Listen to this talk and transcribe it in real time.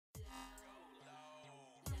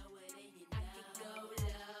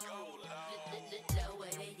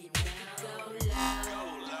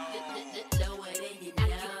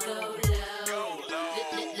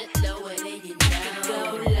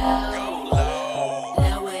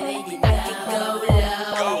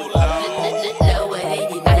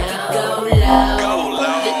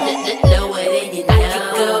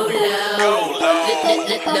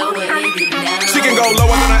go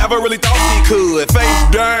lower than I ever really thought she could. Face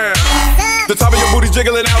down. The top of your booty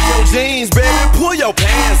jiggling out your jeans, baby, pull your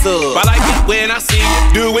pants up. I like it when I see you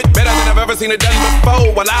do it better than I've ever seen it done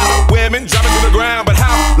before. A lot of women dropping to the ground, but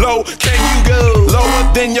how low can you go? Lower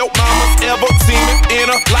than your mama's ever seen it in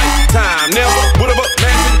a lifetime. Never would have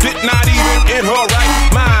imagined it, not even in her right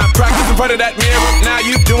mind. Practice in front of that mirror, now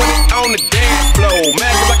you doing it on the dance floor.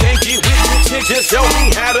 Mad cause I can't get with you, chick, just show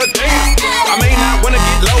me how to dance. I may not wanna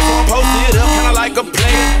get low, so I'm posted up kinda like a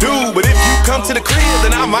player do. But if you come to the crib,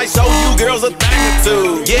 then I might show you girls a thing or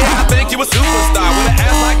two. Yeah, I think you a superstar. With an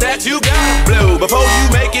ass like that, you gotta blow. Before you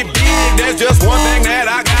make it big, there's just one thing that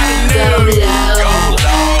I gotta know. Go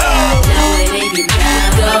low. Low it ain't you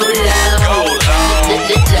now. Go low. Go low.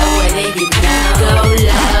 Low it ain't you now. Go low.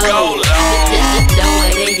 Go low. Low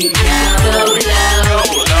it ain't you now. Go low. Go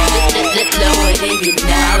low. Low it ain't you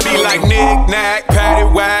now. I be like knick-knack, patty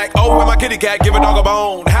whack. Oh, with my kitty cat, give a dog a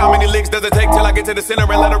bone. How many licks does it take till I get to the center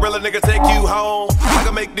and let a real nigga take you home? I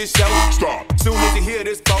can make this show stop soon as you hear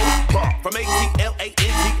this phone pop. From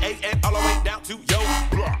ATLANTA and all the way down to yo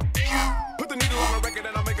block. Put the needle on